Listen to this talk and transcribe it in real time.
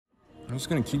I'm just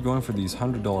gonna keep going for these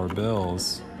 $100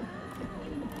 bills.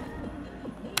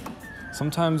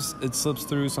 Sometimes it slips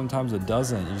through, sometimes it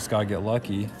doesn't. You just gotta get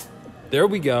lucky. There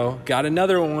we go, got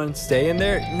another one, stay in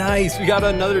there. Nice, we got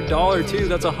another dollar too.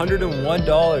 That's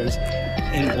 $101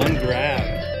 in one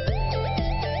grab.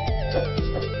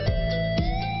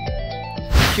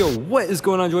 Yo, what is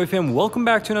going on, Joy fam? Welcome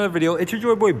back to another video. It's your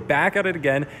Joy Boy back at it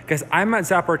again. Guys, I'm at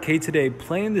Zap Arcade today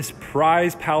playing this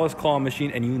prize palace claw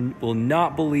machine, and you will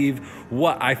not believe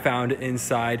what I found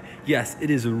inside. Yes, it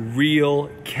is real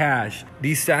cash.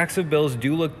 These stacks of bills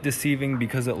do look deceiving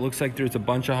because it looks like there's a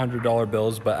bunch of $100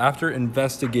 bills, but after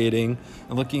investigating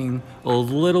and looking a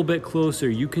little bit closer,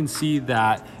 you can see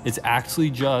that it's actually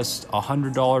just a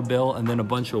 $100 bill and then a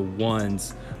bunch of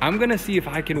ones. I'm gonna see if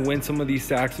I can win some of these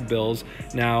stacks of bills.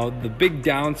 Now, the big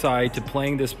downside to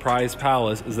playing this prize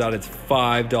palace is that it's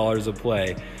 $5 a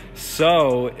play.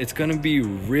 So it's gonna be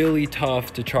really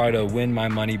tough to try to win my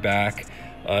money back.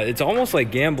 It's almost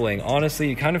like gambling.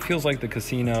 Honestly, it kind of feels like the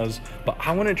casinos, but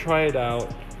I wanna try it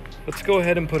out. Let's go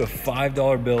ahead and put a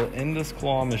 $5 bill in this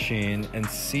claw machine and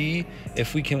see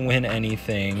if we can win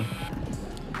anything.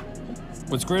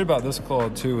 What's great about this claw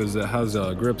too is it has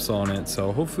grips on it,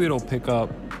 so hopefully it'll pick up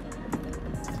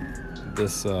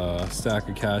this stack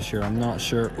of cash here. I'm not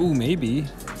sure. Ooh, maybe.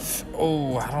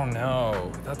 Oh, I don't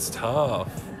know. That's tough.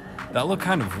 That looked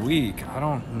kind of weak. I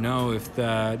don't know if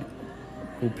that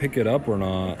will pick it up or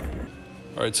not.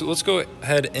 All right, so let's go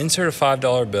ahead, insert a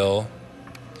 $5 bill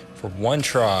for one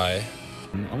try.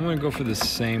 I'm gonna go for the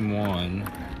same one.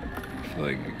 I feel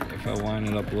like if I line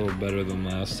it up a little better than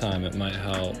last time, it might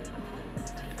help.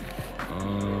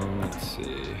 Let's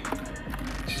see.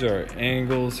 These are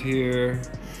angles here.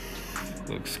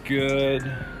 Looks good.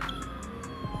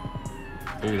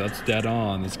 Oh, that's dead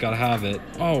on. It's gotta have it.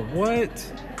 Oh, what?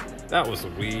 That was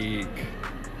weak.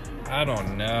 I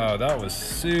don't know. That was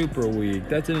super weak.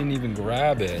 That didn't even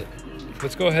grab it.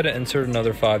 Let's go ahead and insert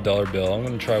another $5 bill. I'm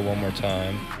gonna try one more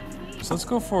time. So let's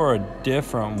go for a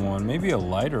different one. Maybe a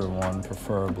lighter one,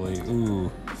 preferably. Ooh,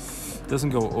 doesn't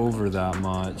go over that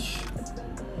much.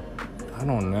 I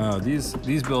don't know. These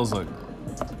bills look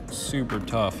super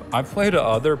tough. I've played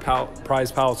other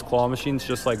prize palace claw machines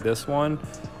just like this one,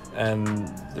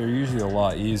 and they're usually a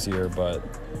lot easier, but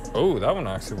oh, that one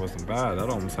actually wasn't bad. That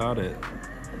almost had it.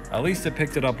 At least it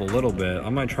picked it up a little bit. I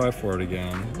might try for it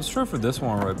again. Let's try for this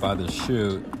one right by the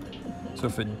chute. So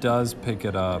if it does pick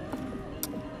it up,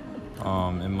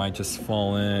 it might just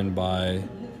fall in by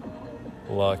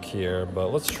luck here, but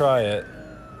let's try it.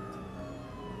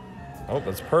 Oh,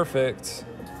 that's perfect.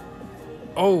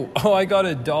 Oh, I got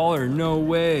 $1. No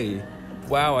way.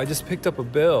 Wow, I just picked up a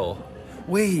bill.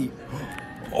 Wait.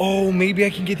 Oh, maybe I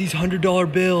can get these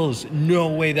 $100 bills. No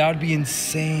way, that would be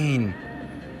insane.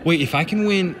 Wait, if I can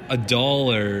win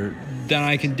 $1, then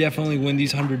I can definitely win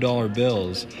these $100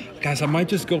 bills. Guys, I might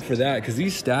just go for that because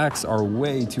these stacks are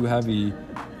way too heavy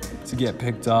to get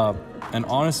picked up. And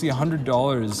honestly,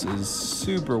 $100 is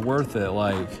super worth it.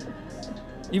 Like,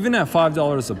 even at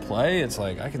 $5 a play, it's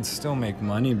like I can still make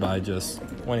money by just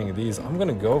winning these. I'm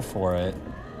gonna go for it.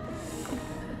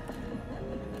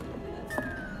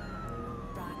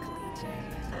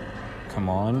 Come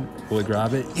on, will it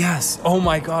grab it? Yes, oh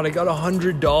my God, I got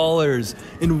 $100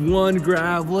 in one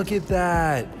grab. Look at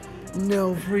that.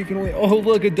 No freaking way. Oh,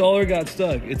 look, $1 got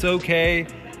stuck. It's okay.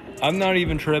 I'm not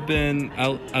even tripping.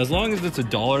 As long as it's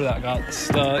 $1 that got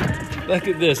stuck. Look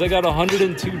at this, I got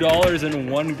 $102 in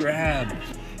one grab.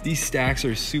 These stacks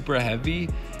are super heavy,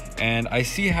 and I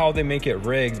see how they make it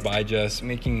rigged by just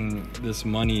making this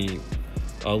money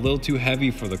a little too heavy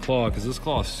for the claw, because this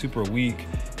claw is super weak.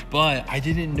 But I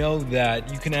didn't know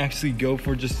that you can actually go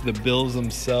for just the bills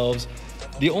themselves.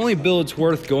 The only bill it's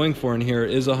worth going for in here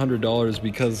is $100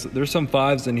 because there's some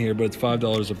fives in here, but it's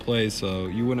 $5 a play, so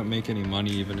you wouldn't make any money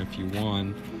even if you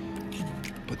won.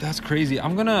 But that's crazy.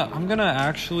 I'm gonna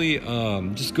actually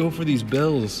just go for these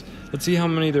bills. Let's see how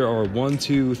many there are. 1,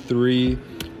 2, 3,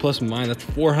 plus mine. That's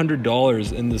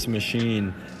 $400 in this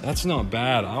machine. That's not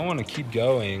bad. I want to keep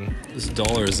going. This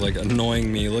dollar is like annoying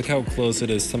me. Look how close it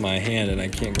is to my hand and I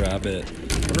can't grab it.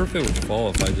 I wonder if it would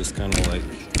fall if I just kind of like,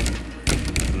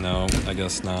 no, I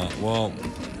guess not. Well,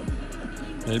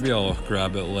 maybe I'll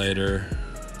grab it later.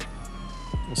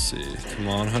 We'll see. Come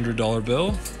on, $100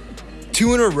 bill.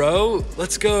 2 in a row.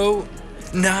 Let's go.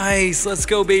 Nice. Let's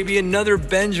go, baby. Another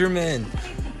Benjamin.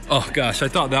 Oh gosh, I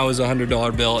thought that was a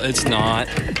 $100 bill. It's not.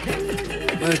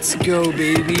 Let's go,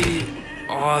 baby.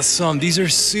 Awesome. These are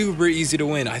super easy to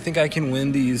win. I think I can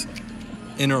win these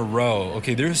in a row.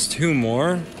 Okay, there's 2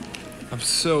 more. I'm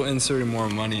so inserting more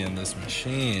money in this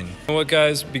machine. You know what,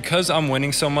 guys? Because I'm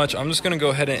winning so much, I'm just gonna go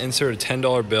ahead and insert a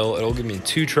 $10 bill. It'll give me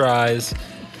 2 tries.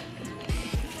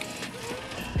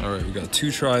 All right, we got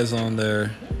 2 tries on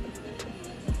there.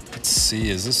 Let's see,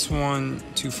 is this one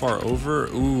too far over?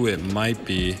 Ooh, it might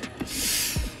be.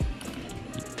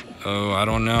 Oh, I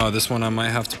don't know. This one I might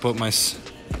have to put my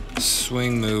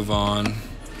swing move on.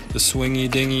 The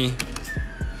swingy dingy.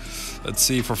 Let's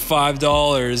see, for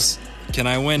 $5, can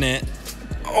I win it?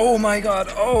 Oh my God,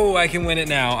 oh, I can win it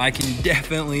now. I can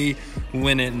definitely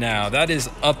win it now. That is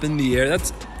up in the air.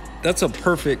 That's a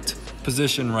perfect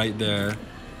position right there.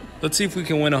 Let's see if we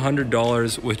can win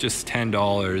 $100 with just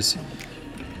 $10.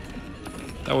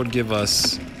 That would give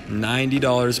us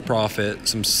 $90 profit,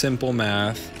 some simple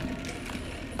math.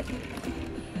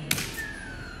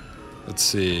 Let's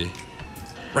see.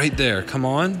 Right there, come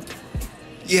on.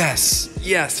 Yes,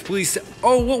 yes, please.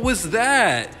 Oh, what was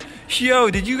that? Yo,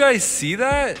 did you guys see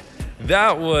that?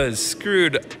 That was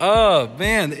screwed up,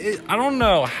 man. I don't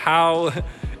know how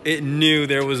it knew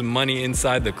there was money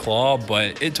inside the claw,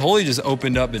 but it totally just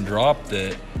opened up and dropped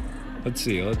it. Let's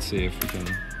see if we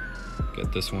can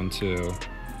get this one too.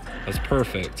 That's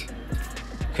perfect.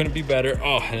 Couldn't be better.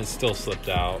 Oh, and it still slipped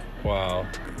out. Wow.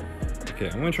 Okay,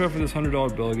 I'm gonna try for this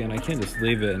 $100 bill again. I can't just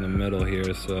leave it in the middle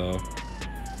here, so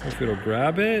hopefully it'll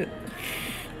grab it.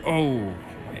 Oh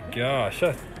my gosh,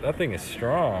 that thing is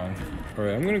strong. All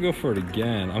right, I'm gonna go for it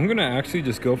again. I'm gonna actually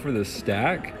just go for this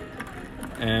stack,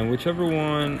 and whichever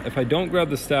one, if I don't grab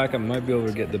the stack, I might be able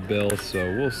to get the bill, so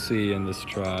we'll see in this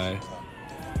try.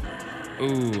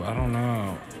 Ooh, I don't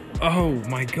know. Oh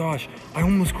my gosh, I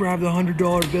almost grabbed the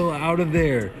 $100 bill out of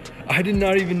there. I did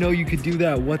not even know you could do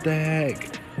that. What the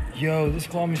heck? Yo, this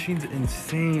claw machine's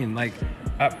insane. Like,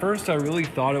 at first I really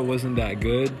thought it wasn't that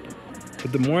good,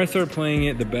 but the more I start playing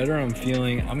it, the better I'm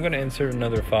feeling. I'm gonna insert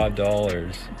another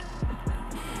 $5.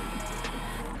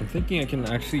 I'm thinking I can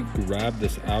actually grab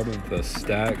this out of the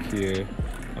stack here.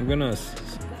 I'm gonna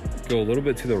go a little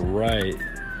bit to the right,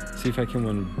 see if I can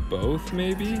win both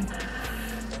maybe?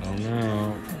 I don't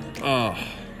know. Oh,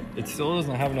 it still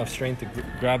doesn't have enough strength to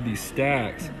grab these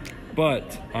stacks,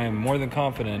 but I am more than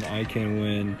confident I can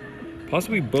win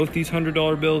possibly both these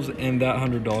 $100 bills and that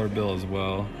 $100 bill as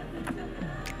well.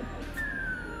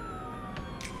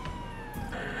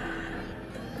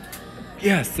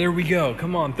 Yes, there we go.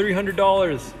 Come on,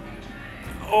 $300.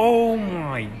 Oh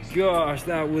my gosh,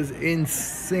 that was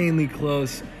insanely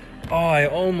close. Oh, I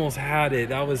almost had it.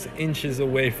 That was inches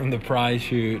away from the prize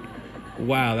chute.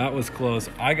 Wow, that was close.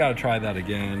 I gotta try that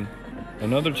again.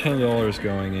 Another $10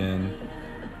 going in.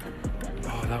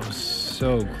 Oh, that was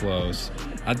so close.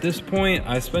 At this point,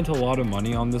 I spent a lot of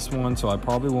money on this one, so I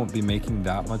probably won't be making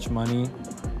that much money,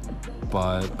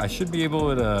 but I should be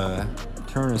able to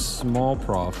turn a small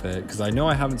profit, because I know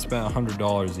I haven't spent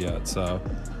 $100 yet, so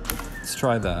let's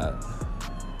try that.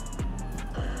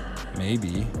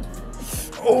 Maybe.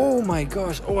 Oh my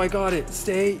gosh, oh, I got it.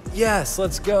 Stay, yes,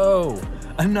 let's go.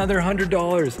 Another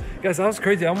 $100. Guys, that was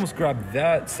crazy. I almost grabbed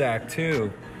that sack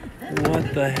too.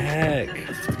 What the heck?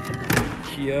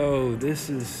 Yo, this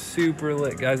is super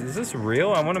lit. Guys, is this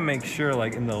real? I want to make sure,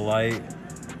 like, in the light,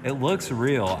 it looks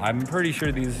real. I'm pretty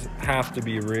sure these have to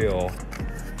be real.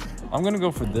 I'm gonna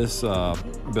go for this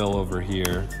bill over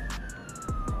here.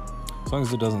 As long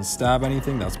as it doesn't stab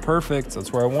anything, that's perfect.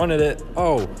 That's where I wanted it.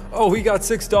 Oh, we got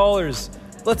 $6.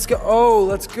 Let's go. Oh,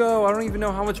 let's go. I don't even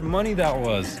know how much money that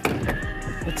was.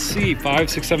 Let's see, $5,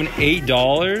 $6, $7,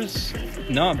 $8.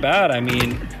 Not bad. I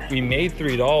mean, we made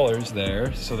 $3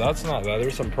 there, so that's not bad.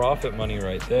 There's some profit money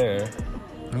right there.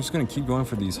 I'm just gonna keep going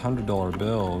for these $100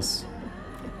 bills.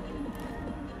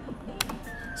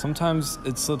 Sometimes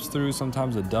it slips through,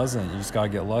 sometimes it doesn't. You just gotta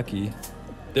get lucky.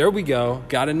 There we go.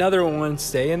 Got another one.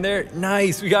 Stay in there.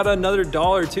 Nice. We got another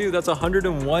 $1 too. That's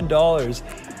 $101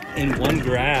 in one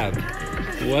grab.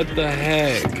 What the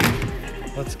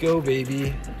heck? Let's go,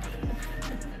 baby.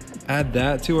 Add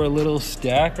that to our little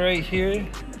stack right here.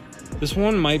 This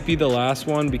one might be the last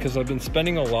one because I've been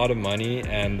spending a lot of money,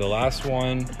 and the last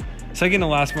one, second to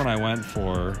last one I went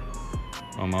for,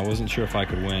 I wasn't sure if I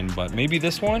could win, but maybe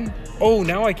this one? Oh,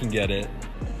 now I can get it.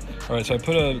 All right, so I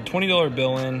put a $20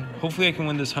 bill in. Hopefully I can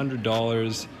win this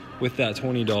 $100 with that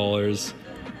 $20.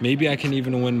 Maybe I can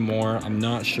even win more, I'm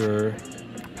not sure.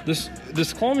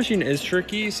 This claw machine is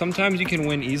tricky. Sometimes you can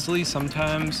win easily,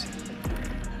 sometimes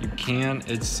you can't.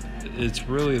 It's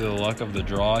really the luck of the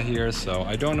draw here, so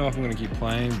I don't know if I'm gonna keep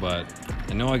playing, but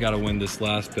I know I gotta win this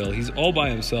last bill. He's all by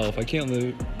himself. I can't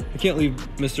leave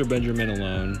Mr. Benjamin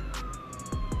alone.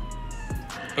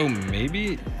 Oh,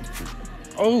 maybe.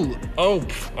 Oh,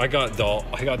 I got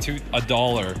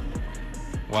 $1.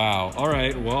 Wow. All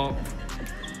right. Well,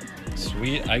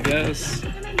 Sweet, I guess.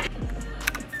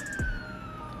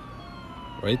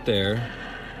 Right there.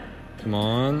 Come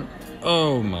on.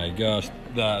 Oh my gosh,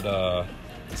 that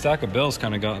stack of bills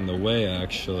kind of got in the way,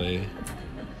 actually.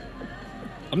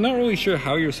 I'm not really sure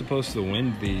how you're supposed to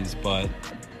win these, but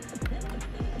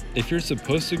if you're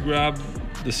supposed to grab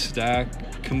the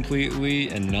stack completely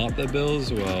and not the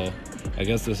bills, well, I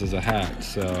guess this is a hack,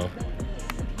 so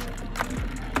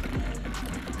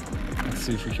let's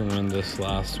see if we can win this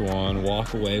last one.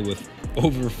 Walk away with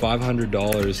over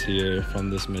 $500 here from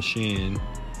this machine.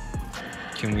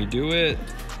 Can we do it?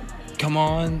 Come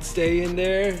on, stay in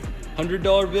there.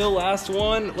 $100 bill, last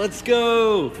one. Let's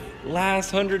go.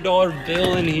 Last $100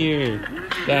 bill in here.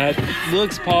 That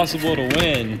looks possible to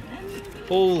win.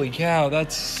 Holy cow,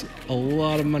 that's a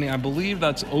lot of money. I believe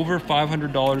that's over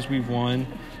 $500 we've won.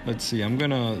 Let's see, I'm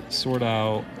gonna sort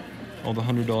out all the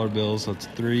 $100 bills. That's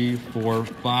 3, 4,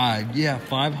 5. Yeah,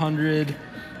 500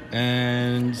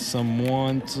 and some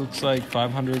ones. Looks like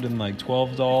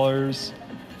 $512.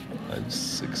 5,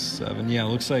 6, 7. Yeah, it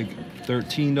looks like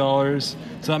 $13.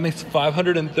 So that makes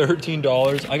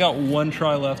 $513. I got one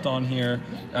try left on here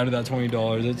out of that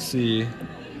 $20. Let's see.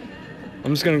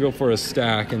 I'm just gonna go for a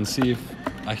stack and see if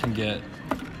I can get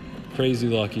crazy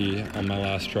lucky on my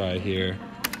last try here.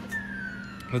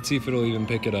 Let's see if it'll even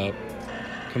pick it up.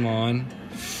 Come on.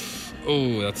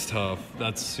 Oh, that's tough.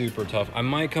 That's super tough. I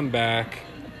might come back.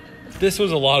 This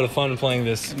was a lot of fun playing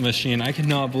this machine. I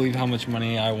cannot believe how much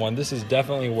money I won. This is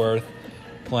definitely worth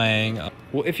playing.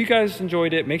 Well, if you guys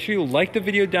enjoyed it, make sure you like the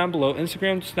video down below.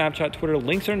 Instagram, Snapchat, Twitter,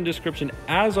 links are in the description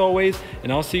as always,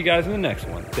 and I'll see you guys in the next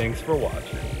one. Thanks for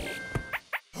watching.